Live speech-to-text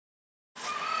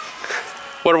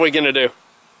What are we gonna do?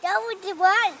 That was the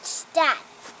launch that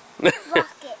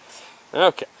rocket.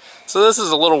 Okay, so this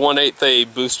is a little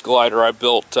 1/8 boost glider I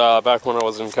built back when I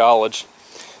was in college.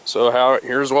 So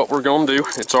here's what we're gonna do.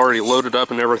 It's already loaded up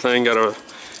and everything. Got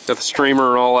the streamer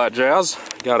and all that jazz.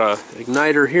 Got a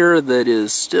igniter here that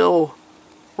is still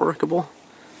workable.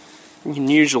 You can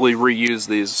usually reuse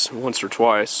these once or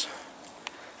twice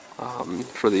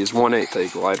for these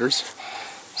 1/8 gliders.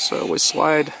 So we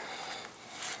slide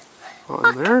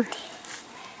on there,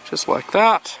 just like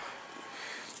that,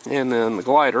 and then the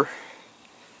glider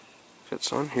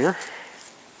fits on here.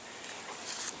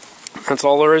 That's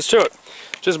all there is to it.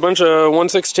 Just a bunch of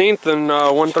 1/16 and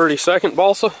 1/32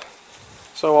 balsa.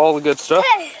 So all the good stuff.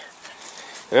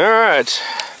 Alright,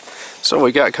 so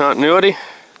we got continuity.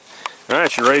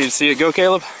 Alright, you ready to see it go,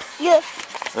 Caleb? Yeah.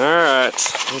 Alright,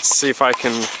 let's see if I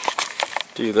can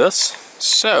do this.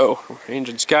 So,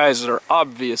 engine skies are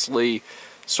obviously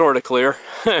sort of clear.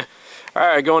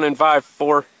 Alright, going in 5,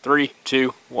 4, 3,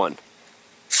 2, 1.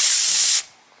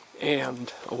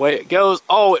 And away it goes.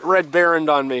 Oh, it red baroned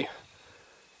on me.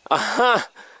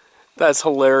 That's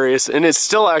hilarious. And it's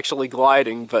still actually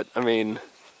gliding, but I mean,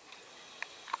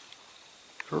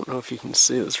 I don't know if you can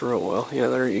see this real well. Yeah,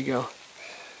 there you go.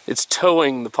 It's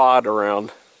towing the pod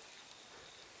around.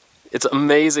 It's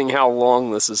amazing how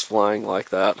long this is flying like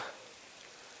that.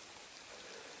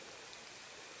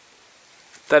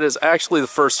 That is actually the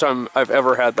first time I've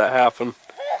ever had that happen.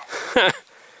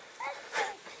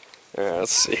 Yeah,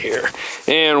 let's see here.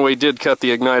 And we did cut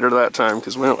the igniter that time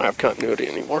because we don't have continuity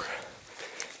anymore.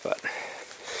 But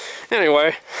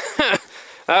anyway,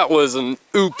 that was an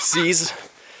oopsies.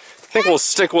 I think we'll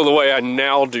stick with the way I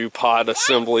now do pod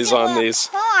assemblies on these.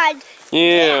 Pod.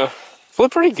 Yeah. Flew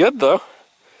pretty good though.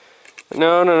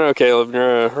 No, Caleb,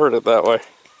 you're gonna hurt it that way.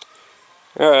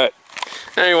 Alright.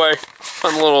 Anyway,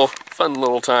 fun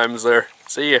little times there.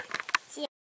 See ya.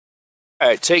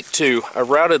 Alright, take 2. I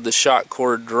routed the shock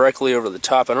cord directly over the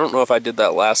top. I don't know if I did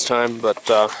that last time, but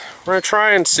we're going to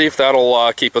try and see if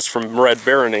that'll keep us from red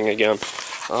baroning again.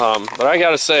 But I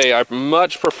gotta say, I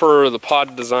much prefer the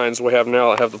pod designs we have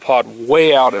now that have the pod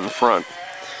way out in front.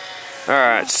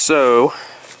 Alright, so,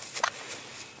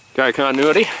 got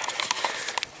continuity.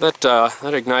 That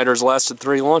igniter's lasted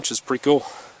 3 launches, pretty cool.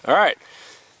 Alright,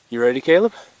 you ready,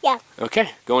 Caleb? Yeah.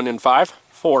 Okay, going in 5,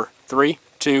 4, 3,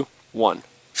 2, 1.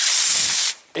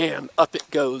 And up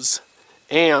it goes.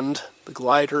 And the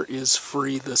glider is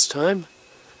free this time.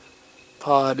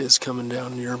 Pod is coming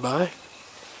down nearby.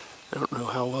 I don't know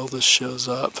how well this shows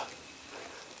up.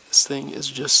 This thing is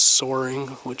just soaring,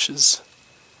 which is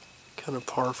kind of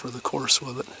par for the course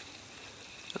with it.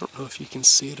 I don't know if you can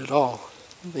see it at all.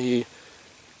 Let me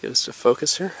get us to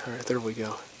focus here. Alright, there we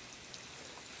go.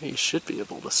 You should be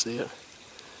able to see it.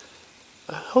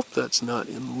 I hope that's not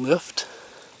in lift.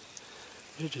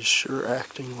 It is sure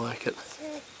acting like it.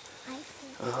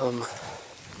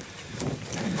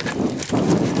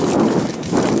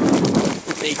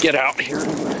 Let me get out here in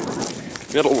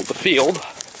the middle of the field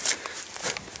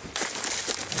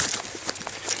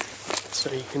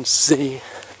so you can see.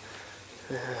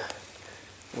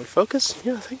 We focus?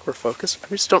 Yeah, I think we're focused. I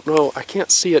just don't know. I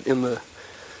can't see it in the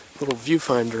little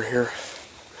viewfinder here.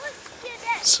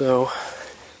 So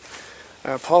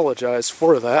I apologize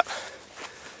for that.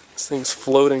 This thing's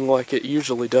floating like it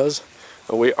usually does.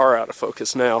 Oh, we are out of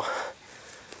focus now.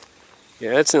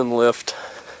 Yeah, it's in lift.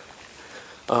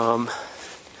 I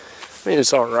mean,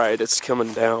 it's alright. It's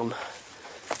coming down.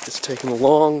 It's taking a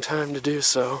long time to do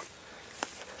so.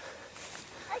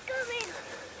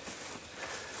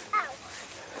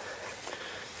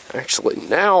 Actually,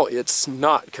 now it's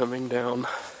not coming down.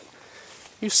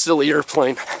 You silly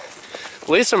airplane. At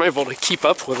least I'm able to keep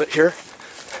up with it here.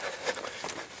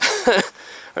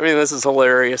 I mean, this is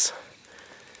hilarious.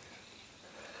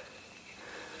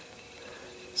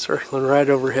 Circling right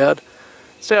overhead.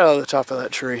 Stay out of the top of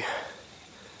that tree.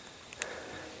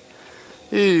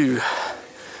 Ew.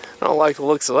 I don't like the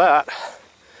looks of that.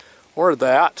 Or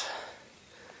that.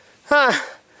 Huh.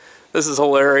 This is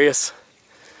hilarious.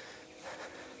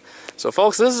 So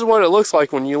folks, this is what it looks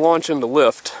like when you launch into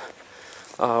lift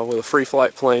with a free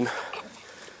flight plane.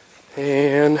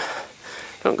 And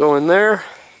don't go in there.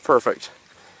 Perfect.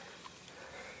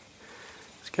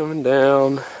 It's coming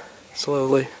down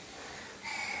slowly.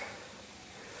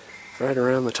 Right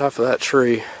around the top of that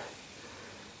tree.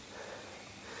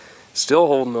 Still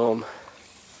holding on.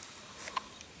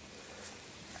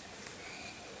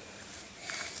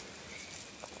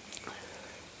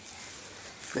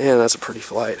 Man, that's a pretty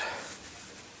flight.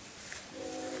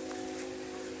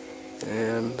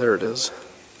 And there it is.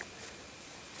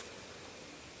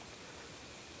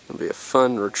 It'll be a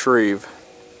fun retrieve.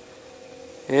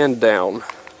 and down.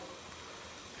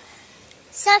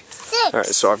 Success. Alright,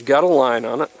 so I've got a line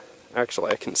on it.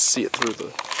 Actually, I can see it through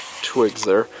the twigs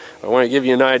there. I want to give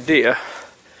you an idea.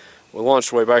 We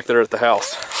launched way back there at the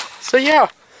house. So yeah,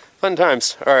 fun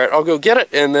times. Alright, I'll go get it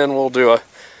and then we'll do a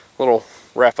little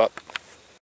wrap up.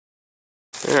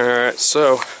 Alright,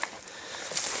 so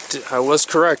I was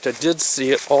correct. I did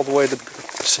see it all the way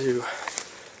to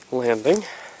landing.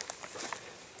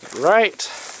 Right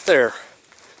there.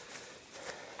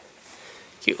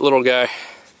 Cute little guy.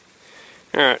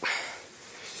 Alright.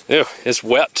 Ew, it's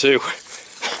wet too.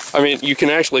 I mean, you can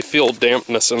actually feel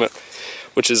dampness in it.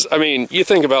 Which is, I mean, you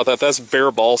think about that, that's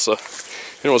bare balsa.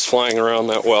 And it was flying around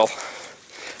that well.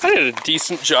 I did a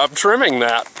decent job trimming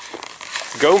that.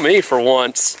 Go me for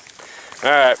once.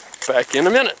 Alright, back in a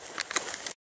minute.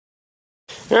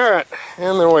 Alright,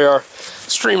 and there we are.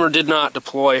 Streamer did not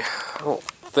deploy. I don't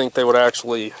think they would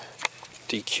actually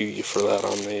DQ you for that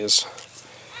on these.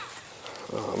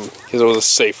 Because it was a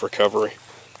safe recovery.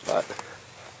 But,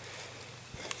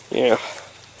 yeah.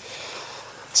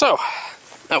 So,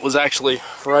 that was actually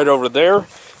right over there,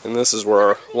 and this is where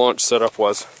our launch setup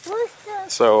was.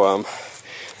 So,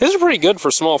 these are pretty good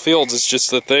for small fields. It's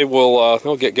just that they will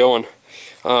they'll get going.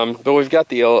 But we've got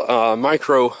the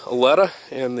Micro Aletta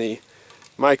and the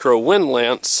Micro Wind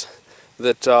Lance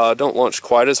that don't launch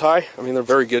quite as high. I mean, they're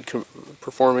very good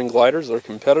performing gliders. They're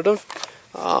competitive,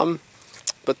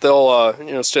 but they'll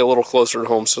you know, stay a little closer to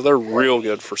home. So they're real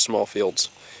good for small fields.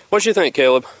 What do you think,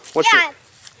 Caleb? What's your...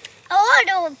 I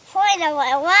want to point of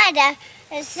my water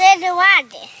instead of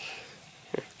water.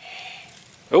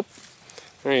 Oh,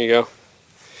 there you go.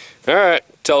 Alright,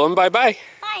 tell them bye-bye.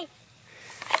 Bye.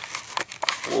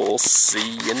 We'll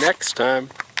see you next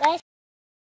time. Bye.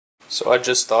 So I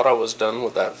just thought I was done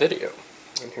with that video,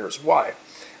 and here's why.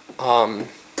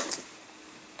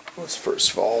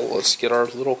 First of all, let's get our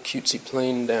little cutesy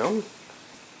plane down.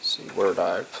 See, where did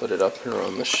I put it up here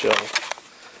on the shelf?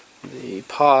 The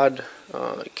pod.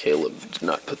 Caleb did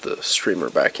not put the streamer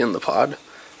back in the pod.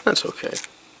 That's okay.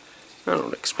 I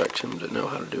don't expect him to know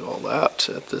how to do all that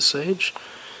at this age.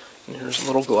 And here's a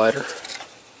little glider.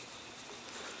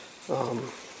 I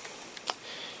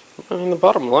mean, the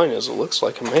bottom line is it looks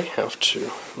like I may have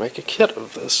to make a kit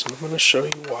of this. And I'm going to show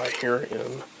you why here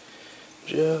in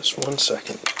just 1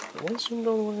 second. Will it zoom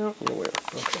all the way out? Yeah, we are.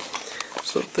 Okay.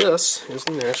 So this is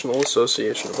the National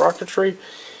Association of Rocketry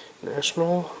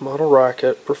National Model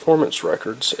Rocket Performance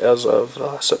Records as of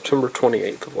September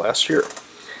 28th of last year.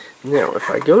 Now, if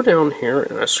I go down here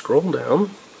and I scroll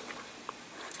down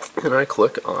and I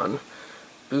click on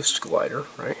Boost Glider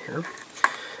right here,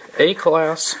 A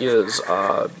class is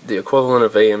the equivalent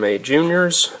of AMA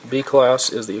juniors, B class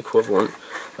is the equivalent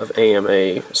of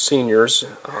AMA seniors,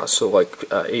 so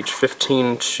like age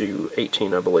 15 to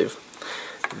 18, I believe.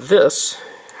 This,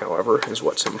 however, is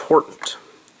what's important.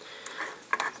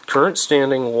 Current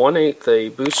standing 1/8 a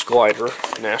Boost Glider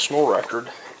national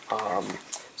record,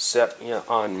 set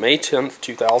on May 10th,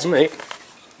 2008,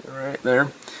 right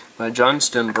there, by John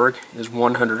Stenberg, is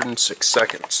 106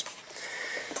 seconds.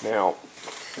 Now,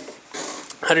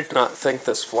 I did not think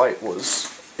this flight was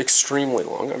extremely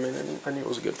long. I mean, I knew it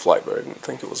was a good flight, but I didn't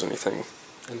think it was anything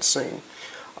insane.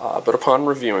 But upon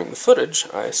reviewing the footage,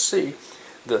 I see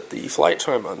that the flight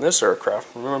time on this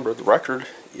aircraft, remember the record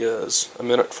is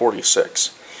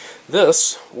 1:46.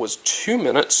 This was 2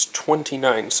 minutes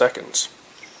 29 seconds.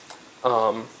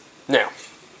 Now,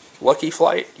 lucky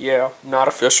flight, yeah, not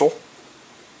official.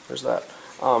 There's that.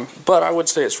 But I would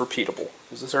say it's repeatable,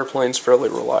 because this airplane's fairly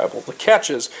reliable. The catch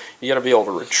is you got to be able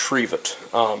to retrieve it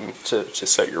to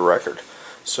set your record.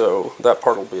 So that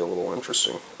part will be a little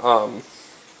interesting.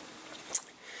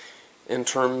 In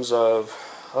terms of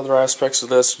other aspects of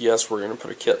this, yes, we're going to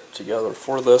put a kit together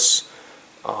for this.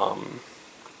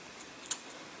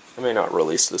 I may not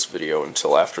release this video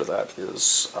until after that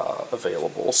is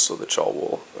available, so that y'all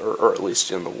will, or at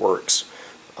least in the works.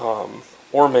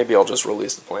 Or maybe I'll just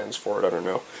release the plans for it, I don't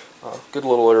know. Good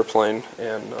little airplane,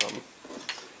 and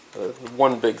the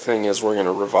one big thing is we're going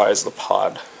to revise the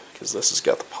pod, because this has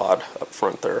got the pod up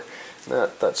front there, and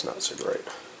that's not so great,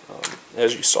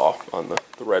 as you saw on the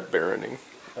Red Baroning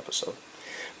episode.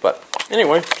 But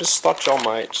anyway, just thought y'all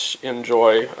might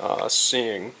enjoy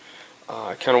seeing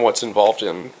kind of what's involved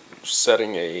in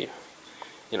setting a,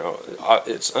 you know,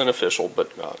 it's unofficial,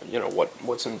 but you know,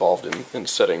 what's involved in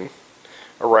setting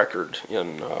a record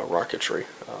in rocketry.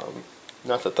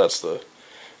 Not that that's the,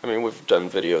 I mean, we've done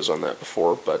videos on that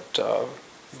before, but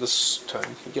this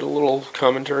time you get a little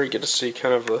commentary, get to see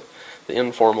kind of the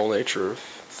informal nature of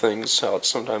things, how it's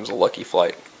sometimes a lucky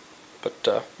flight.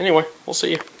 But anyway, we'll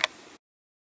see you.